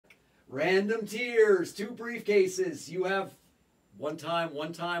Random tiers, 2 briefcases. You have one time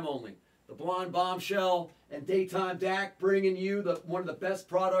only. The Blonde Bombshell and Daytime Dak bringing you one of the best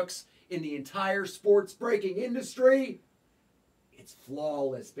products in the entire sports breaking industry. It's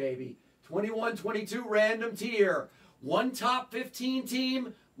flawless, baby. 21-22 random tier. One top 15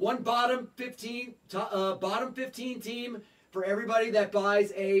 team, one bottom 15 team for everybody that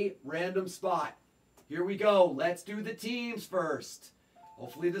buys a random spot. Here we go. Let's do the teams first.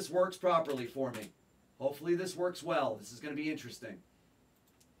 Hopefully this works properly for me. Hopefully this works well. This is going to be interesting.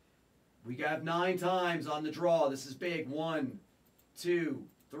 We have 9 times on the draw. This is big. 1, 2,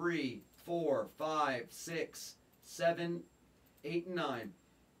 3, 4, 5, 6, 7, 8, and 9.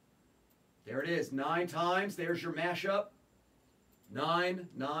 There it is. 9 times. There's your mashup. 9,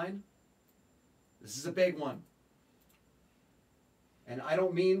 9. This is a big one. And I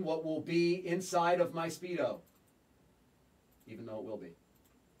don't mean what will be inside of my Speedo, even though it will be.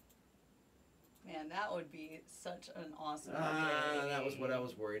 Man, that would be such an awesome That was what I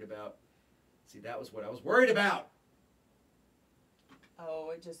was worried about. See, that was what I was worried about. Oh,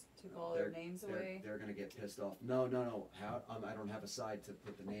 it just took all their names away? They're going to get pissed off. No. How? I don't have a side to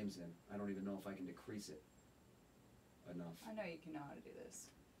put the names in. I don't even know if I can decrease it enough. I know you can know how to do this.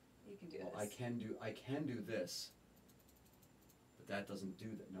 You can do this. I can do this. But that doesn't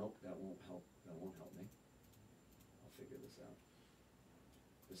do that. Nope, that won't help. That won't help me. I'll figure this out.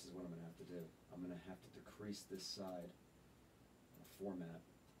 This is what I'm going to have to do. I'm going to have to decrease this side format.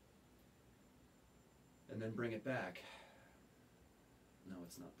 And then bring it back. No,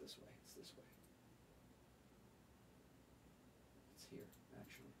 it's not this way. It's this way. It's here,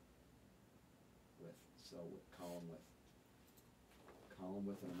 actually. Width. So column width. Column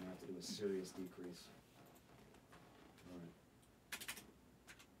width, and I'm going to have to do a serious decrease. All right.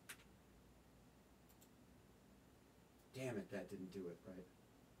 Damn it, that didn't do it, right?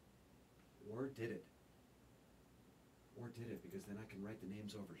 Or did it? Or did it? Because then I can write the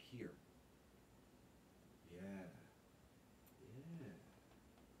names over here. Yeah. Yeah.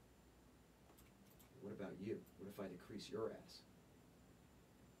 What about you? What if I decrease your ass?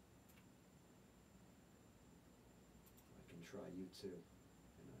 I can try you too.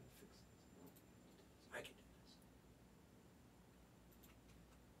 I know how to fix this. No, I can do this.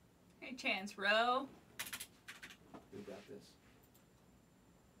 Hey, Chance Row. We got this.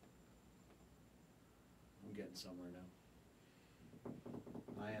 I'm getting somewhere now.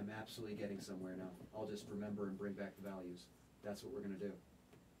 I am absolutely getting somewhere now. I'll just remember and bring back the values. That's what we're going to do.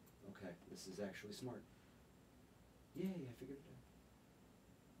 Okay, this is actually smart. Yay, I figured it out.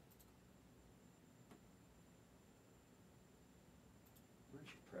 Aren't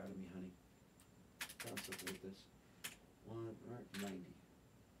you proud of me, honey? I'm so good at this. 90.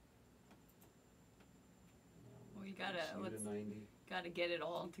 Well, you gotta get it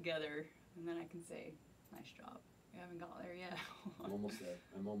all together, and then I can say, nice job. We haven't got there yet. I'm almost there.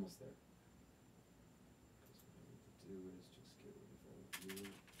 I'm almost there. Because what I need to do is just get rid of all of you.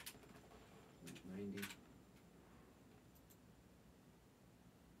 90. I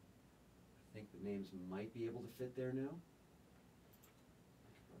think the names might be able to fit there now.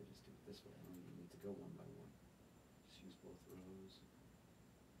 I could probably just do it this way. I don't even need to go one by one. Just use both rows.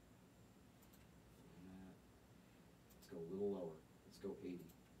 And that. Let's go a little lower. Let's go 80.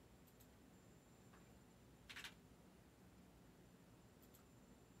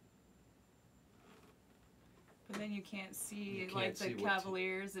 But then you can't see like the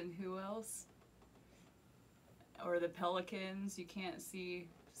Cavaliers and who else? Or the Pelicans. You can't see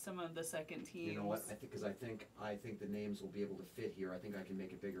some of the second teams. You know what? I think the names will be able to fit here. I think I can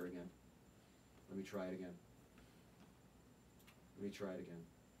make it bigger again. Let me try it again. Let me try it again.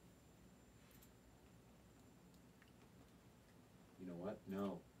 You know what?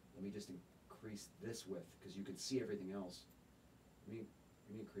 No. Let me just increase this width because you can see everything else. Let me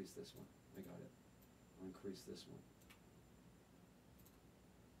increase this one. I got it. I'll increase this one.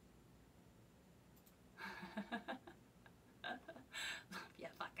 Yeah,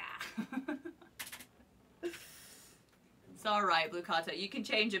 fucker. It's all right, Blue Kata. You can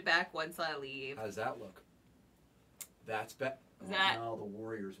change it back once I leave. How does that look? That's better. No, the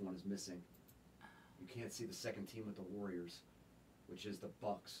Warriors one is missing. You can't see the second team with the Warriors, which is the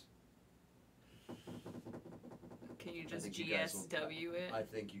Bucks. Can you just GSW it? I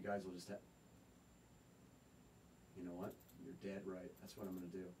think you guys will just have... You know what? You're dead right. That's what I'm going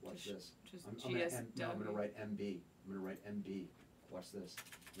to do. Watch this. I'm going to write MB. I'm going to write MB. Watch this.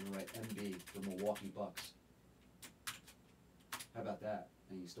 I'm going to write MB for Milwaukee Bucks. How about that?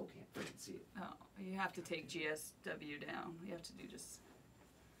 And you still can't freaking see it. Oh, you have to take GSW down. You have to do just...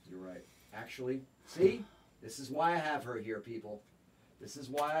 You're right. Actually, see? This is why I have her here, people. This is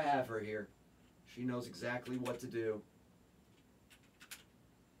why I have her here. She knows exactly what to do.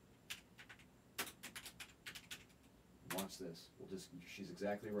 Watch this. She's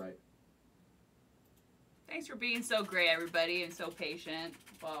exactly right. Thanks for being so great, everybody, and so patient.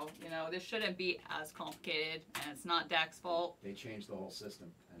 Well, you know, this shouldn't be as complicated, and it's not Dak's fault. They changed the whole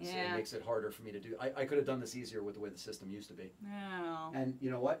system. And so Yeah. it makes it harder for me to do. I could have done this easier with the way the system used to be. No. And you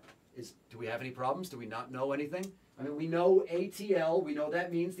know what? Do we have any problems? Do we not know anything? I mean, we know ATL. We know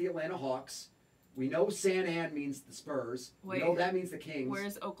that means the Atlanta Hawks. We know San Ann means the Spurs. Wait, we know that means the Kings.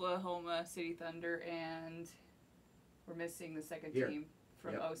 Where's Oklahoma City Thunder? And we're missing the second team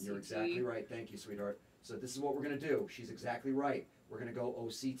from OCT. You're exactly right. Thank you, sweetheart. So this is what we're going to do. She's exactly right. We're going to go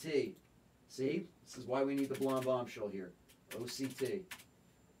OCT. See? This is why we need the blonde bombshell here. OCT.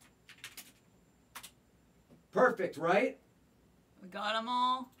 Perfect, right? We got them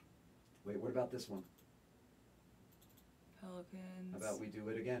all. Wait, what about this one? Pelicans. How about we do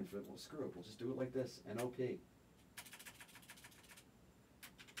it again? Well, screw it. We'll just do it like this. NOP.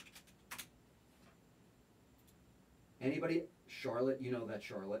 Anybody? Charlotte, you know that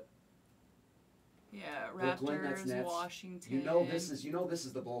Charlotte. Yeah, Brooklyn, that's Raptors, Nets. Washington. You know this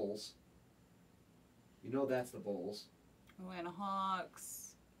is the Bulls. You know that's the Bulls. Atlanta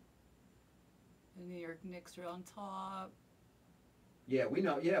Hawks. The New York Knicks are on top. Yeah, we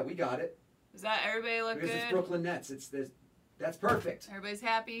know. Yeah, we got it. Does that everybody look because good? It's Brooklyn Nets. That's perfect. Everybody's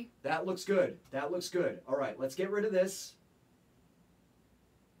happy? That looks good. That looks good. All right, let's get rid of this.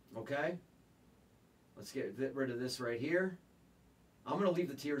 Okay? Let's get rid of this right here. I'm going to leave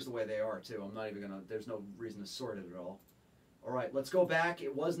the tiers the way they are, too. I'm not even going to, there's no reason to sort it at all. All right, let's go back.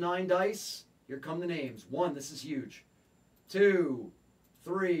 It was 9 dice. Here come the names. 1, this is huge. 2,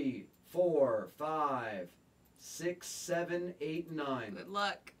 3, 4, 5, 6, 7, 8, and 9. Good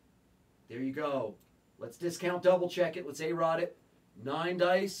luck. There you go. Let's discount double check it. Let's A-Rod it. 9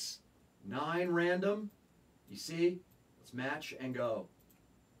 dice, 9 random. You see? Let's match and go.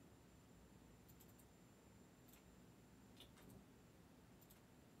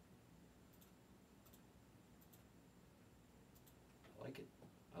 I like it.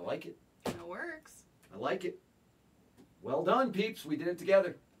 I like it. It works. I like it. Well done, peeps. We did it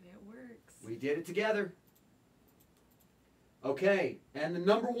together. It works. We did it together. Okay, and the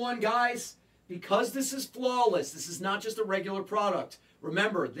number 1, guys, because this is flawless, this is not just a regular product.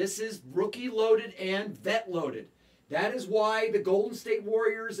 Remember, this is rookie loaded and vet loaded. That is why the Golden State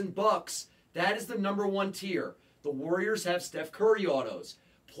Warriors and Bucks, that is the number 1 tier. The Warriors have Steph Curry autos.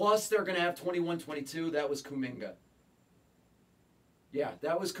 Plus, they're going to have 21-22. That was Kuminga. Yeah,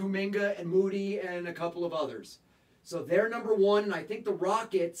 that was Kuminga and Moody and a couple of others. So they're number 1, and I think the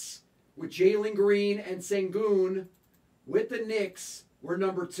Rockets with Jalen Green and Sengun with the Knicks were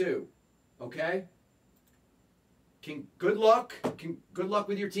number 2. Okay? Good luck. Good luck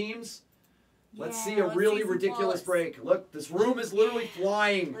with your teams. Let's see a really ridiculous break. Look, this room is literally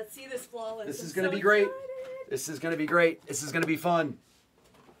flying. Let's see this flawless. This is going to be great. This is going to be great. This is going to be fun.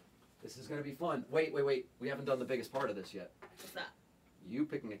 This is going to be fun. Wait. We haven't done the biggest part of this yet. What's that? You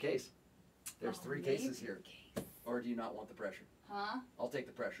picking a case. There's 3 cases here. Or do you not want the pressure? Huh? I'll take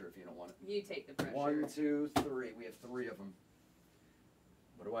the pressure if you don't want it. You take the pressure. 1, 2, 3. We have 3 of them.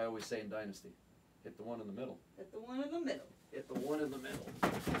 What do I always say in Dynasty? Hit the one in the middle. Hit the one in the middle. Hit the one in the middle.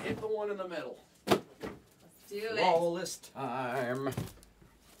 Hit the one in the middle. Let's do it. Flawless time.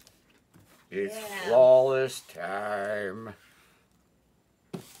 It's Yeah. flawless time.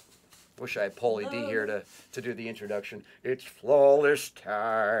 Wish I had Paulie D here to do the introduction. It's flawless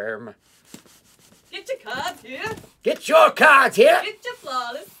time. Get your cards here. Get your cards here. Get your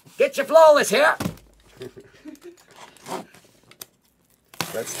flawless. Get your flawless here.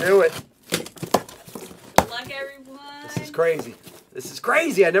 Let's do it. Good luck, everyone. This is crazy. This is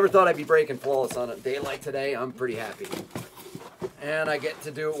crazy. I never thought I'd be breaking flawless on a day like today. I'm pretty happy. And I get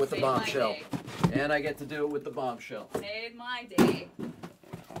to do it with the bombshell. And I get to do it with the bombshell. Made my day.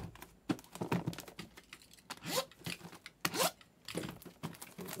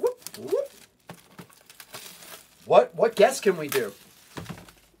 Whoop, whoop. What guess can we do?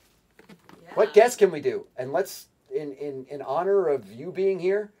 Yeah. What guess can we do? And let's, in honor of you being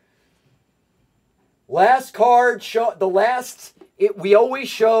here, last card, we always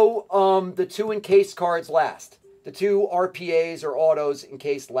show the 2 encased cards last. The 2 RPAs or autos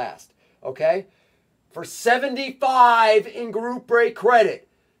encased last. Okay? For 75 in group break credit,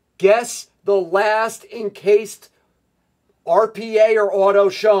 guess the last encased RPA or auto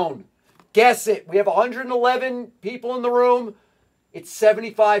shown. Guess it. We have 111 people in the room. It's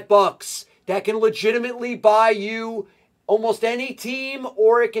 $75. That can legitimately buy you almost any team,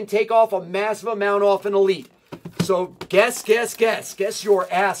 or it can take off a massive amount off an elite. So guess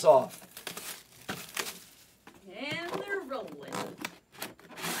your ass off. And they're rolling.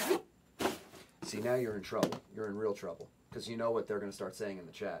 See, now you're in trouble. You're in real trouble. Because you know what they're going to start saying in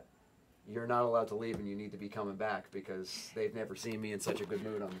the chat. You're not allowed to leave and you need to be coming back because they've never seen me in such a good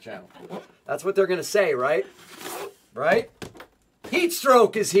mood on the channel. That's what they're going to say, right? Right?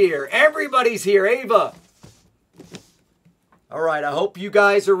 Heatstroke is here. Everybody's here. Ava. All right, I hope you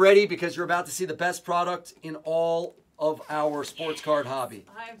guys are ready because you're about to see the best product in all of our sports card hobby.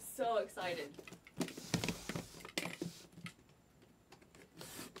 I'm so excited.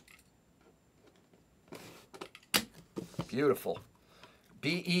 Beautiful.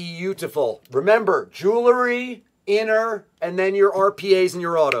 Beautiful. Remember, jewelry, inner, and then your RPAs and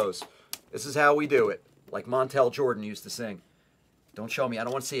your autos. This is how we do it. Like Montel Jordan used to sing. Don't show me. I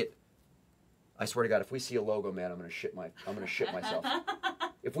don't want to see it. I swear to God, if we see a logo, man, I'm gonna shit myself.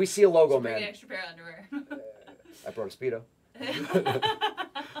 If we see a logo, man. Bring an extra pair of underwear. I brought a Speedo.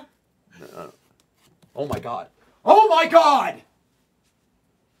 Oh my God. Oh my God!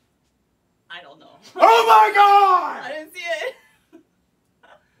 I don't know. Oh my God! I didn't see it.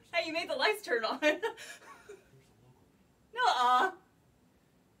 Hey, you made the lights turn on. No,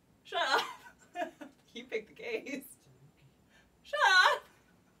 shut up. You picked the case. Shut up.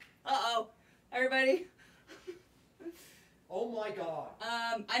 Uh-oh. Everybody. Oh my God.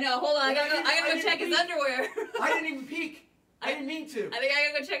 I know. Hold on. I gotta go check his underwear. I didn't even peek. I didn't mean to. I think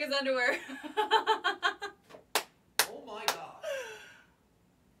I gotta go check his underwear. Oh my God.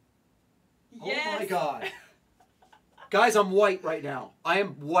 Yes. Oh my God. Guys, I'm white right now. I am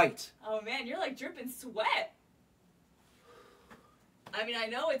white. Oh man, you're like dripping sweat. I mean, I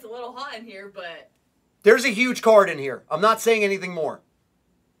know it's a little hot in here, but There's a huge card in here. I'm not saying anything more.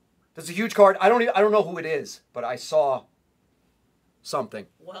 There's a huge card. I don't know who it is, but I saw something.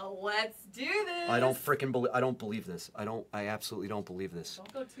 well, let's do this. I don't believe this. I absolutely don't believe this.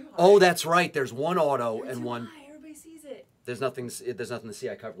 Don't go too high. Oh, that's right. There's one auto You're and too one. high. Everybody sees it. There's nothing to see.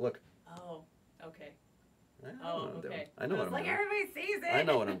 I covered. Look. Oh, okay. I know Oh, what I'm doing. okay. I know what I'm like doing. everybody sees it. I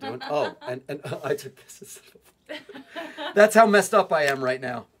know what I'm doing. Oh, and I took this. That's how messed up I am right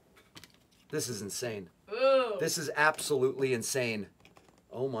now. This is insane. Ooh. This is absolutely insane.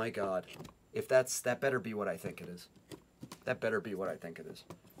 Oh my God. If that better be what I think it is. That better be what I think it is.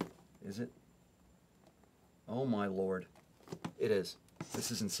 Is it? Oh my Lord. It is.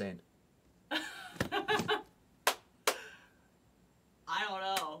 This is insane. I don't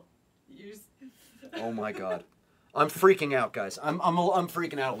know. You just... Oh my God. I'm freaking out, guys. I'm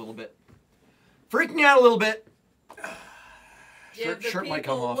freaking out a little bit. Freaking out a little bit. Shirt might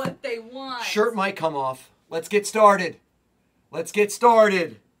come off. What they want. Shirt might come off. Let's get started. Let's get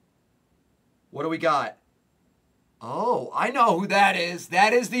started. What do we got? Oh, I know who that is.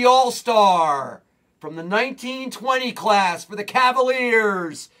 That is the All-Star from the 1920 class for the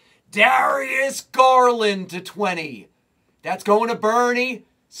Cavaliers. Darius Garland to 20. That's going to Bernie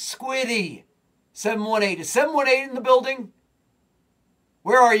Squiddy. 718. Is 718 in the building?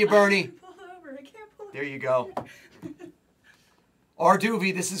 Where are you, Bernie? Pull over. I can't pull over. There you go.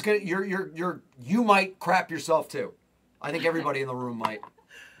 Arduvi, this is gonna. You might crap yourself too. I think everybody in the room might,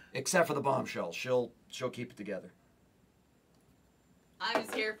 except for the bombshell. She'll keep it together. I'm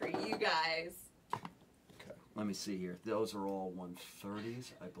just here for you guys. Okay, let me see here. Those are all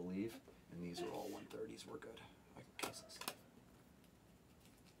 130s, I believe, and these are all 130s. We're good. I can case this.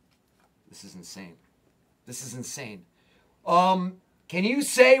 This is insane. This is insane. Can you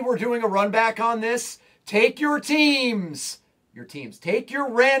say we're doing a run back on this? Take your teams. Take your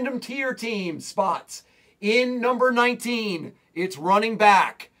random tier team spots. In number 19, it's running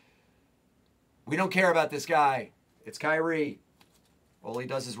back. We don't care about this guy. It's Kyrie. All he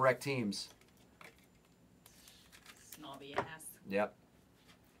does is wreck teams. Snobby ass. Yep.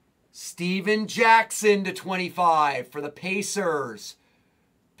 Steven Jackson to 25 for the Pacers.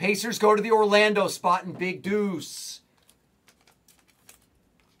 Pacers go to the Orlando spot in Big Deuce.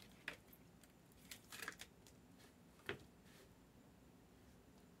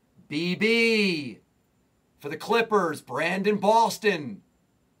 BB for the Clippers, Brandon Boston.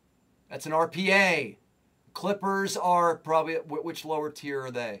 That's an RPA. Clippers are probably, which lower tier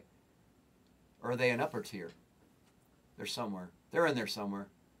are they? Or are they an upper tier? They're somewhere. They're in there somewhere.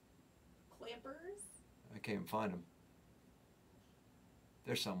 Clippers? I can't even find them.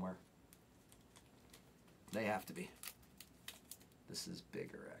 They're somewhere. They have to be. This is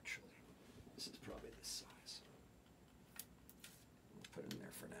bigger, actually. This is probably this size. We'll put it in there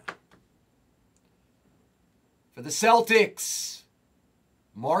for now. For the Celtics,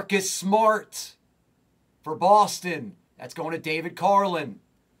 Marcus Smart. For Boston, that's going to David Carlin.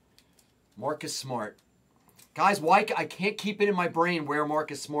 Marcus Smart. Guys, why I can't keep it in my brain where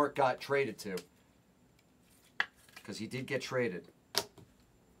Marcus Smart got traded to. Because he did get traded.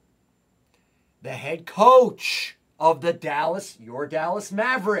 The head coach of the your Dallas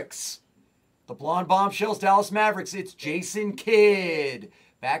Mavericks. The Blonde Bombshells Dallas Mavericks. It's Jason Kidd.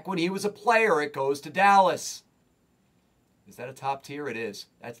 Back when he was a player, it goes to Dallas. Is that a top tier? It is.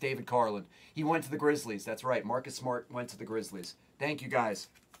 That's David Carlin. He went to the Grizzlies. That's right. Marcus Smart went to the Grizzlies. Thank you, guys.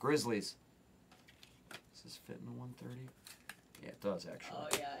 Grizzlies. Does this fit in the 130? Yeah, it does, actually. Oh,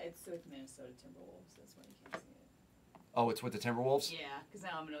 yeah. It's with Minnesota Timberwolves. That's why you can't see it. Oh, it's with the Timberwolves? Yeah, because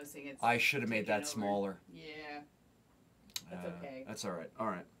now I'm noticing it's... I should have made that smaller. Yeah. That's okay. That's all right. All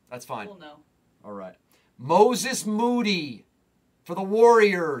right. That's fine. We'll know. All right. Moses Moody for the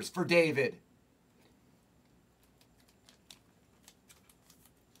Warriors for David.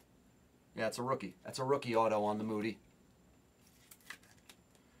 Yeah, it's a rookie. That's a rookie auto on the Moody.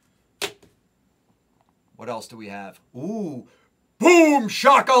 What else do we have? Ooh. Boom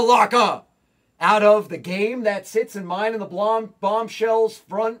shakalaka! Out of the game that sits in mine in the Blonde Bombshells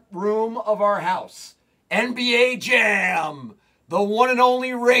front room of our house. NBA Jam! The one and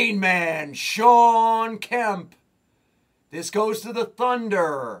only Rain Man, Shawn Kemp. This goes to the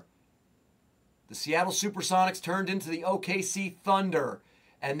Thunder. The Seattle Supersonics turned into the OKC Thunder.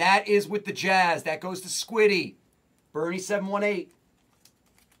 And that is with the Jazz. That goes to Squiddy. Bernie 718.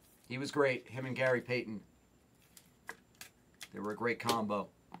 He was great. Him and Gary Payton. They were a great combo.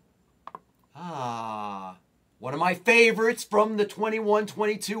 One of my favorites from the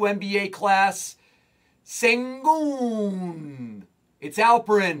 21-22 NBA class. Sengun. It's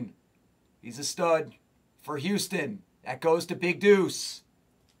Alperin. He's a stud for Houston. That goes to Big Deuce.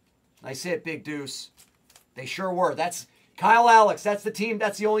 Nice hit, Big Deuce. They sure were. That's Kyle Alex. That's the team.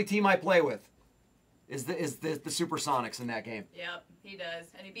 That's the only team I play with. Is the Supersonics in that game? Yep, he does,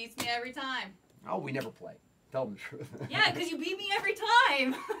 and he beats me every time. Oh, we never play. Tell them the truth. Yeah, because you beat me every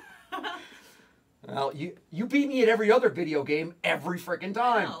time. Well, you beat me at every other video game every freaking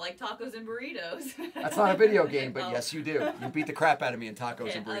time. I know, like tacos and burritos. That's not a video game, but yes, you do. You beat the crap out of me in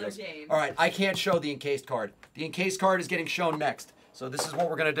tacos and burritos. All right, I can't show the encased card. The encased card is getting shown next. So this is what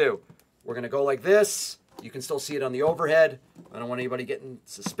we're going to do. We're going to go like this. You can still see it on the overhead. I don't want anybody getting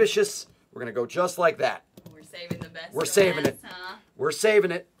suspicious. We're going to go just like that. We're saving the best. We're saving it. Huh? We're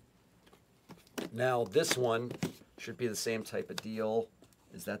saving it. Now, this one should be the same type of deal.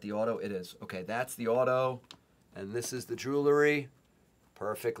 Is that the auto? It is. Okay, that's the auto. And this is the jewelry.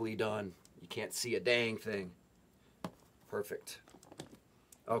 Perfectly done. You can't see a dang thing. Perfect.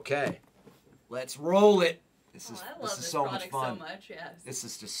 Okay. Let's roll it. This is so much fun. So much, yes. This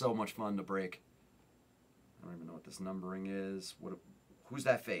is just so much fun to break. I don't even know what this numbering is. Who's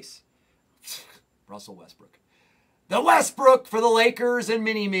that face? Russell Westbrook. The Westbrook for the Lakers and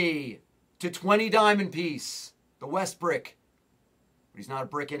Mini-Me. To 20 diamond piece. The Westbrook. But he's not a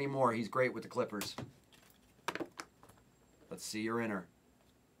brick anymore. He's great with the Clippers. Let's see your inner.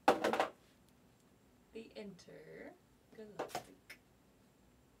 The Intergalactic.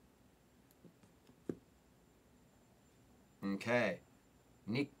 Okay.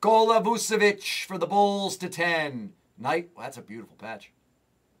 Nikola Vucevic for the Bulls to 10. Well, that's a beautiful patch.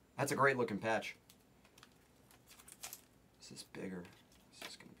 That's a great looking patch. This is bigger. This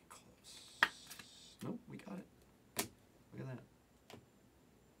is going to be close. Nope, we got it. Look at that.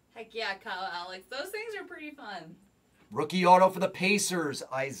 Heck yeah, Kyle Alex. Those things are pretty fun. Rookie auto for the Pacers,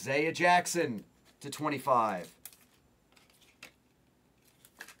 Isaiah Jackson to 25.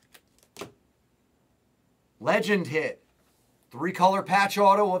 Legend hit. 3-color patch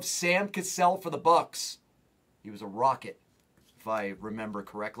auto of Sam Cassell for the Bucks. He was a rocket, if I remember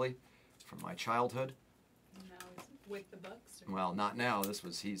correctly, from my childhood. Now he's with the Bucks. Or? Well, not now.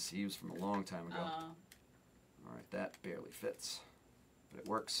 He was from a long time ago. Oh. All right, that barely fits, but it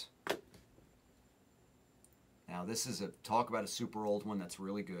works. Now this is talk about a super old one that's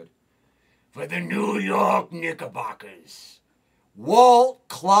really good. For the New York Knickerbockers. Walt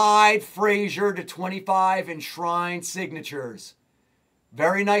Clyde Frazier to 25 enshrined signatures.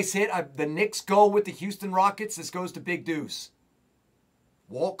 Very nice hit. The Knicks go with the Houston Rockets. This goes to Big Deuce.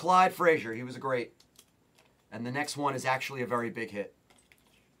 Walt Clyde Frazier. He was a great. And the next one is actually a very big hit.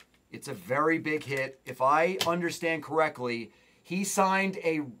 It's a very big hit. If I understand correctly, he signed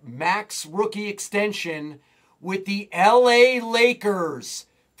a max rookie extension with the LA Lakers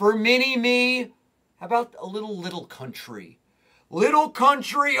for Mini-Me. How about a little country? Little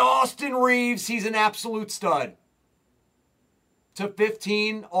country Austin Reeves. He's an absolute stud. To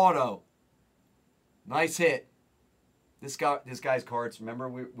 15 auto. Nice hit. This guy's cards. Remember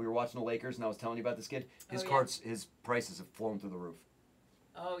we were watching the Lakers and I was telling you about this kid? His cards, his prices have flown through the roof.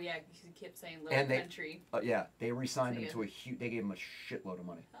 Oh yeah, he kept saying little country. Yeah, they re-signed him to a huge. They gave him a shitload of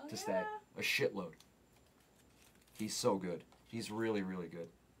money to stay. A shitload. He's so good. He's really, really good.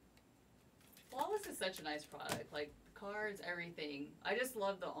 Flawless is such a nice product. Like cards, everything. I just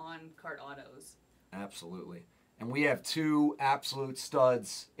love the on-card autos. Absolutely. And we have two absolute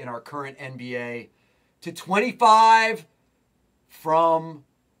studs in our current NBA. To 25 from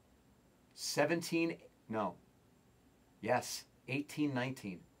 18-19.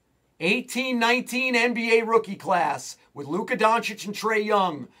 18-19 NBA rookie class with Luka Doncic and Trae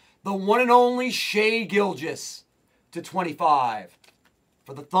Young. The one and only Shai Gilgeous to 25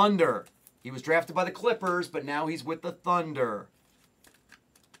 for the Thunder. He was drafted by the Clippers, but now he's with the Thunder.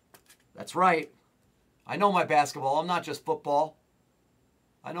 That's right. I know my basketball. I'm not just football.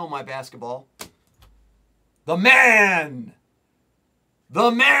 I know my basketball. The man!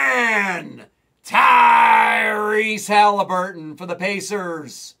 Tyrese Halliburton for the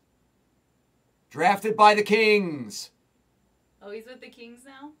Pacers. Drafted by the Kings. Oh, he's with the Kings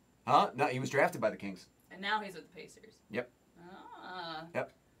now? Huh? No, he was drafted by the Kings. And now he's with the Pacers. Yep.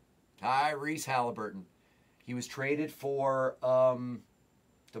 Yep. Tyrese Halliburton. He was traded for Domantas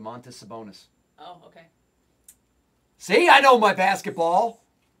Sabonis. Oh, okay. See, I know my basketball.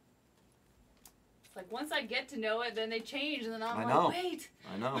 It's like once I get to know it, then they change, and then I'm like, wait.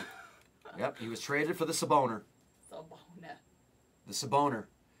 I know. Yep, he was traded for the Saboner. The Saboner.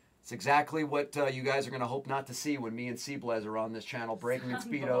 It's exactly what you guys are going to hope not to see when me and Seablez are on this channel breaking in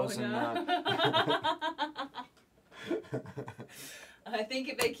Speedos. I think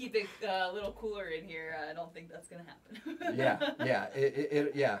if they keep it a little cooler in here, I don't think that's going to happen.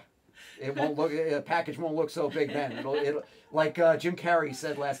 Yeah. It won't look. The package won't look so big then. It'll like Jim Carrey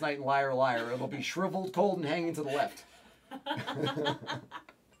said last night in Liar Liar. It'll be shriveled, cold, and hanging to the left.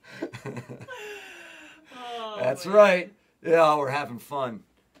 That's right. Yeah, we're having fun.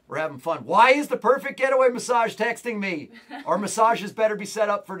 We're having fun. Why is the Perfect Getaway Massage texting me? Our massages better be set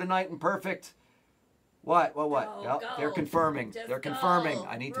up for tonight and perfect. What? Yep, they're confirming. They're confirming.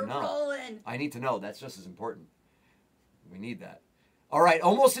 I need to know. Rolling. I need to know. That's just as important. We need that. All right,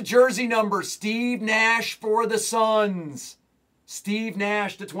 almost a jersey number. Steve Nash for the Suns. Steve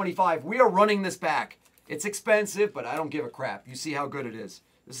Nash to 25. We are running this back. It's expensive, but I don't give a crap. You see how good it is.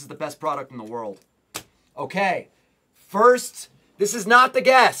 This is the best product in the world. Okay, first, this is not the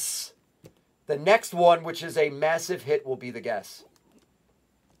guess. The next one, which is a massive hit, will be the guess.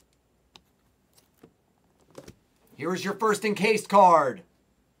 Here's your first encased card.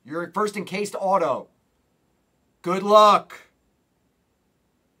 Your first encased auto. Good luck.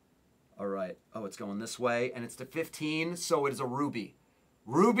 All right. Oh, it's going this way, and it's to 15, so it is a ruby.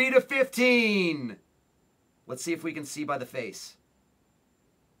 Ruby to 15. Let's see if we can see by the face.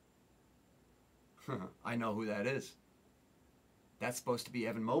 I know who that is. That's supposed to be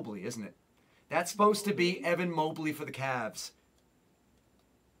Evan Mobley, isn't it? That's supposed to be Evan Mobley for the Cavs.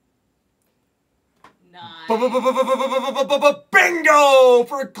 Nice. Bingo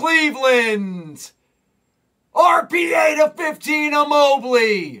for Cleveland. RPA to 15 of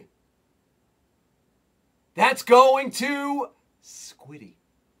Mobley. That's going to Squiddy.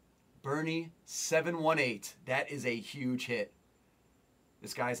 Bernie 718. That is a huge hit.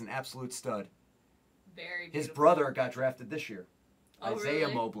 This guy's an absolute stud. Very beautiful. His brother got drafted this year. Oh, Isaiah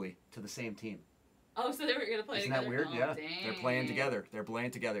really? Mobley to the same team. Oh, so they were going to play Isn't together? that weird? Oh, Yeah. dang. They're playing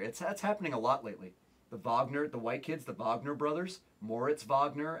together. That's happening a lot lately. The white kids, the Wagner brothers, Moritz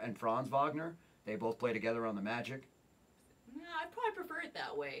Wagner and Franz Wagner, they both play together on the Magic. Yeah, I'd probably prefer it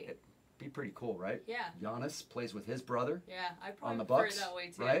that way. It'd be pretty cool, right? Yeah. Giannis plays with his brother. Yeah, I'd probably on the prefer Bucks, it that way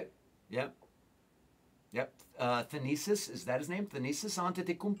too. Right? Yep. Thanasis, is that his name? Thanasis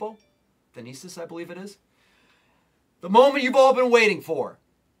Antetokounmpo? Thanasis, I believe it is. The moment you've all been waiting for.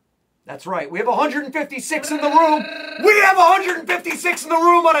 That's right. We have 156 in the room. We have 156 in the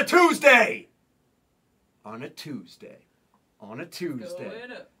room on a Tuesday. On a Tuesday.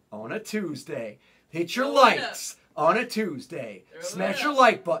 Hit your likes on a Tuesday. Smash your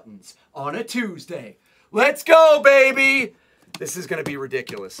like buttons on a Tuesday. Let's go, baby. This is going to be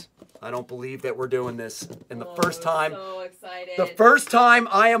ridiculous. I don't believe that we're doing this. And the first time, so excited. the first time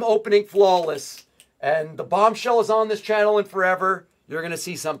I am opening Flawless, and the bombshell is on this channel and forever, you're going to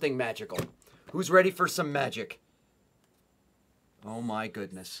see something magical. Who's ready for some magic? Oh my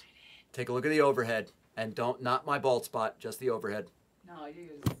goodness. Take a look at the overhead. And not my bald spot, just the overhead. No,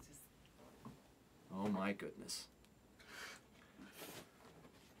 you just... Oh my goodness.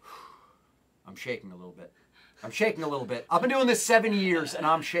 I'm shaking a little bit. I've been doing this 7 years, and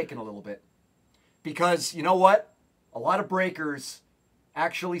I'm shaking a little bit. Because, you know what? A lot of breakers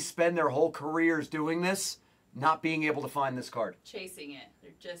actually spend their whole careers doing this. not being able to find this card. Chasing it.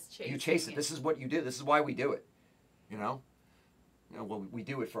 They're just chasing it. You chase it. This is what you do. This is why we do it. You know? Well, we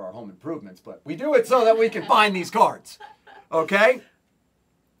do it for our home improvements, but we do it so that we can find these cards. Okay?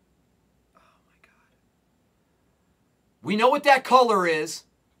 Oh, my God. We know what that color is.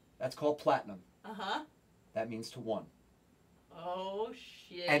 That's called platinum. Uh-huh. That means to 1. Oh,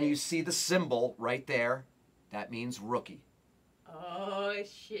 shit. And you see the symbol right there. That means rookie. Oh,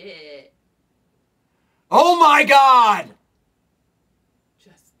 shit. Oh, my God!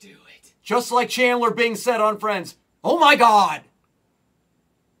 Just do it. Just like Chandler Bing said on Friends. Oh, my God!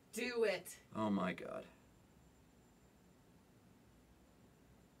 Do it. Oh, my God.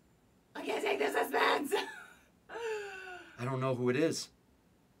 I can't take the suspense. I don't know who it is.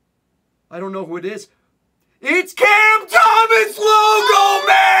 I don't know who it is. It's Cam Thomas, Logo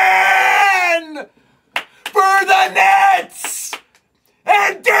Man! For the Nets!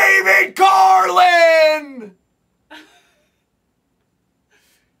 And David Carlin! That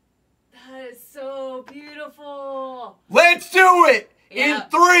is so beautiful. Let's do it! Yeah, in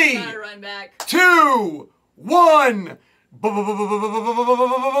 3, gotta run back. 2, 1. Bingo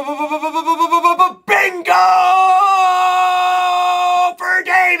for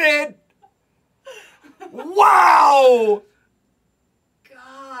David! Wow!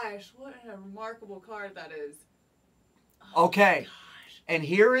 Gosh, what a remarkable card that is. Okay, and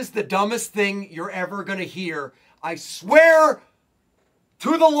here is the dumbest thing you're ever going to hear. I swear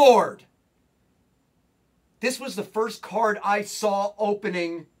to the Lord. This was the first card I saw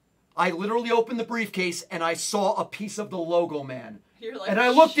opening. I literally opened the briefcase and I saw a piece of the Logo Man. You're like, and I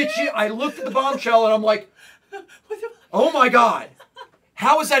looked shit. at you, I looked at the bombshell and I'm like, oh my God,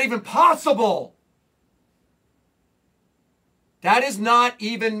 how is that even possible? That is not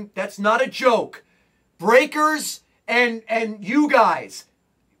even, that's not a joke. Breakers and you guys,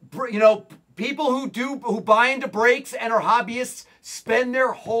 you know, people who buy into breaks and are hobbyists spend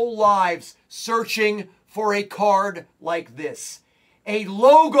their whole lives searching for a card like this. A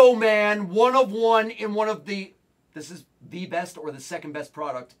Logo Man, 1 of 1 in one of the, this is the best or the second best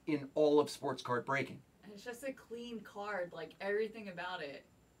product in all of sports card breaking. It's just a clean card, like everything about it.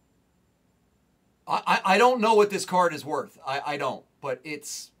 I don't know what this card is worth. I don't, but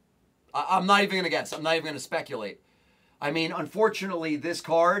it's, I'm not even going to guess. I'm not even going to speculate. I mean, unfortunately, this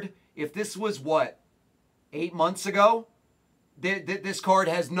card, if this was what, 8 months ago, this card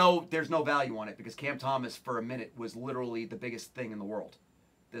has there's no value on it because Cam Thomas for a minute was literally the biggest thing in the world.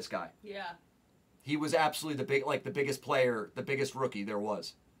 This guy. Yeah. He was absolutely the biggest player, the biggest rookie there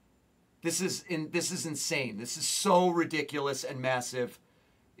was. This is insane. This is so ridiculous and massive.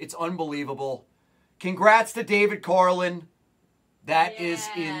 It's unbelievable. Congrats to David Carlin. That is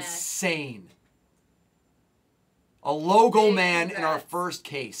insane. A Logo Man in our first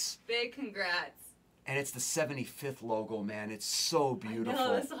case. Big congrats. And it's the 75th Logo Man. It's so beautiful. I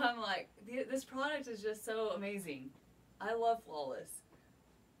know, that's why I'm like, this product is just so amazing. I love Flawless.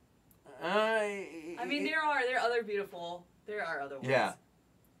 I mean, there are other beautiful. There are other ones. Yeah.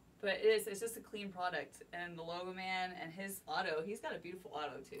 But it's just a clean product. And the Logo Man and his auto, he's got a beautiful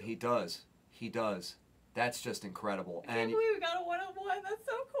auto too. He does. He does. That's just incredible. I can't believe we got a 1 of 1. That's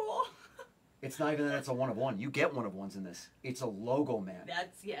so cool. It's not even that it's a 1 of 1. You get 1 of 1s in this. It's a Logo Man.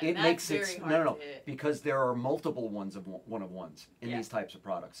 It makes it no, because there are multiple 1 of 1s in these types of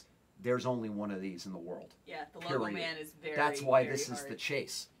products. There's only 1 of these in the world. Yeah, the Logo Man is very. That's why very this hard. is the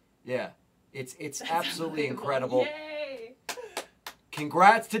chase. Yeah, it's absolutely incredible. Yay!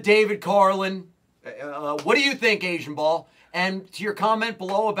 Congrats to David Carlin. What do you think, Asian Ball? And to your comment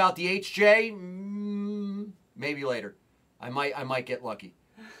below about the HJ, maybe later. I might get lucky.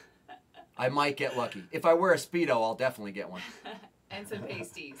 I might get lucky. If I wear a Speedo, I'll definitely get one. And some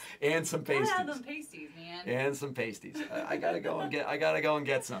pasties. And some pasties. I have them pasties, man. And some pasties. I gotta go and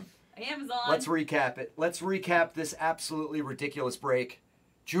get some. Amazon. Let's recap it. Let's recap this absolutely ridiculous break.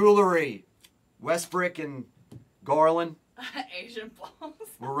 Jewelry, Westbrook and Garland. Asian balls.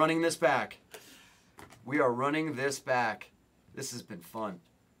 We're running this back. We are running this back. This has been fun.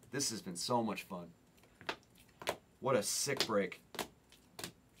 This has been so much fun. What a sick break.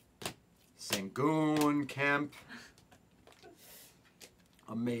 Sengun, Kemp.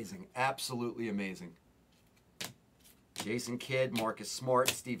 Amazing. Absolutely amazing. Jason Kidd, Marcus Smart,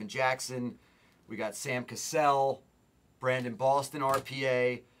 Steven Jackson. We got Sam Cassell, Brandon Boston,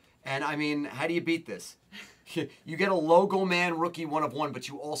 RPA. And, I mean, how do you beat this? You get a Logo Man rookie 1 of 1, but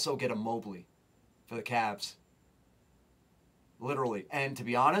you also get a Mobley for the Cavs. Literally. And to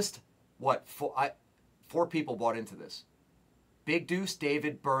be honest, what? 4 people bought into this. Big Deuce,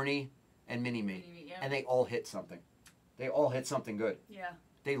 David, Bernie, and Mini-Me. Yeah. And they all hit something. They all hit something good. Yeah.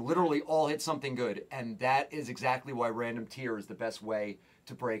 They literally all hit something good, and that is exactly why random tier is the best way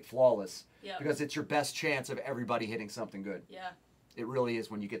to break flawless. Yep. Because it's your best chance of everybody hitting something good. Yeah. It really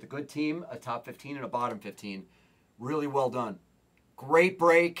is. When you get the good team, a top 15 and a bottom 15, really well done. Great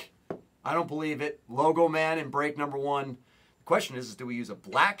break. I don't believe it. Logo man in break number 1. The question is do we use a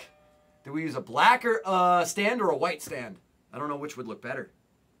black? Do we use a black or stand or a white stand? I don't know which would look better.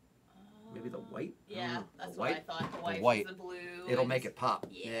 Maybe the white? Yeah, that's the what white? I thought. The white, white. Was the blue. It'll make it pop.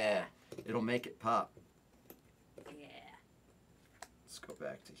 Yeah. It'll make it pop. Yeah. Let's go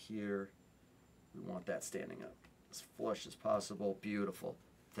back to here. We want that standing up. As flush as possible. Beautiful.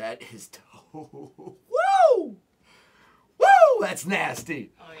 That is dope. Woo! Woo! That's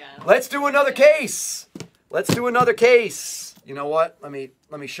nasty. Oh yeah. Let's do another case. Let's do another case. You know what? Let me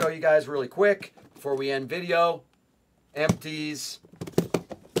show you guys really quick before we end video. Empties.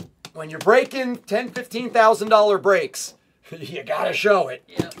 When you're breaking $10,000, $15,000 breaks, you gotta show it.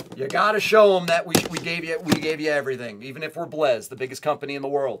 Yep. You gotta show them that we gave you everything, even if we're Blez, the biggest company in the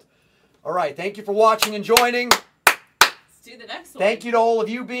world. All right, thank you for watching and joining. Let's do the next one. Thank you to all of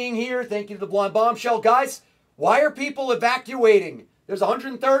you being here. Thank you to the Blonde Bombshell. Guys, why are people evacuating? There's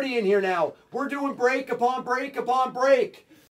 130 in here now. We're doing break upon break upon break.